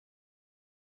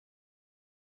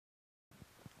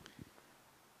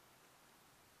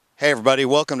Hey everybody,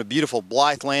 welcome to beautiful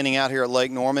Blythe Landing out here at Lake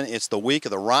Norman. It's the week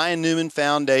of the Ryan Newman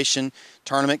Foundation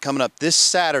Tournament coming up this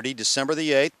Saturday, December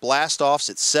the 8th. Blast-offs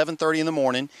at 7:30 in the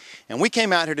morning. And we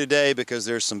came out here today because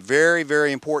there's some very,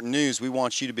 very important news we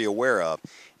want you to be aware of,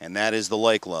 and that is the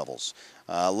lake levels.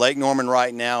 Lake Norman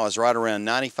right now is right around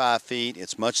 95 feet.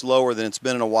 It's much lower than it's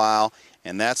been in a while,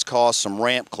 and that's caused some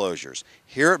ramp closures.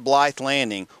 Here at Blythe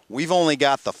Landing, we've only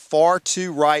got the far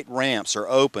two right ramps are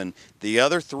open. The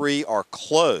other three are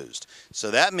closed.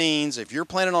 So that means if you're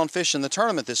planning on fishing the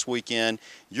tournament this weekend,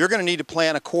 you're going to need to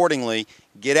plan accordingly.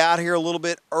 Get out here a little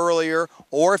bit earlier,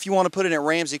 or if you want to put it at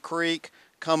Ramsey Creek,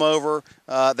 come over,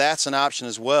 that's an option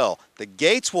as well. The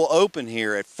gates will open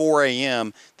here at 4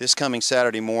 a.m. this coming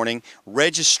Saturday morning.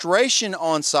 Registration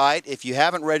on site, if you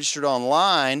haven't registered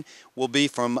online, will be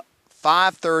from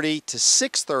 5:30 to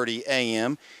 6:30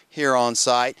 a.m. here on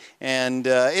site, and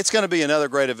it's going to be another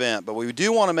great event. But we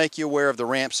do want to make you aware of the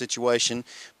ramp situation,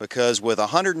 because with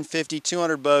 150,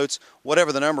 200 boats,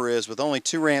 whatever the number is, with only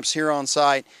 2 ramps here on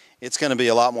site, it's going to be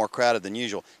a lot more crowded than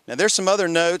usual. Now there's some other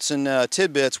notes and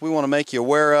tidbits we want to make you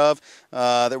aware of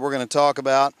that we're going to talk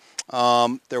about.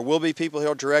 There will be people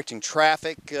here directing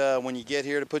traffic when you get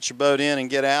here to put your boat in and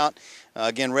get out.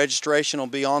 Again, registration will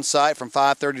be on site from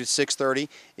 5:30 to 6:30.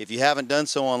 If you haven't done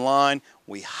so online,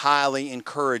 we highly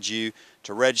encourage you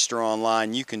to register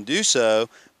online. You can do so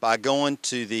by going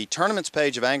to the tournaments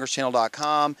page of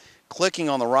anglerschannel.com, clicking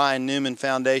on the Ryan Newman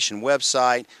Foundation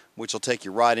website, which will take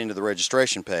you right into the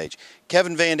registration page.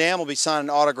 Kevin Van Dam will be signing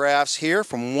autographs here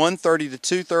from 1:30 to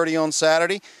 2:30 on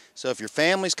Saturday. So if your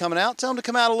family's coming out, tell them to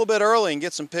come out a little bit early and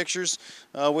get some pictures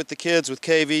with the kids with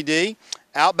KVD.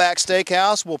 Outback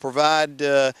Steakhouse will provide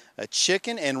a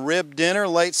chicken and rib dinner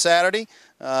late Saturday,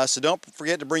 so don't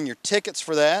forget to bring your tickets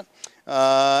for that.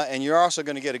 And you're also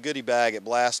going to get a goodie bag at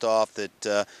Blast Off that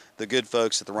the good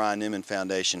folks at the Ryan Newman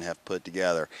Foundation have put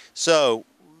together. So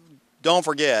don't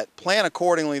forget, plan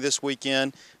accordingly this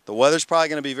weekend. The weather's probably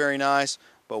going to be very nice,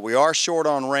 but we are short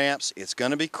on ramps. It's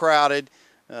going to be crowded,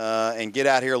 and get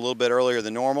out here a little bit earlier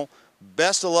than normal.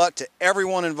 Best of luck to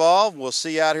everyone involved. We'll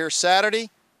see you out here Saturday.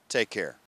 Take care.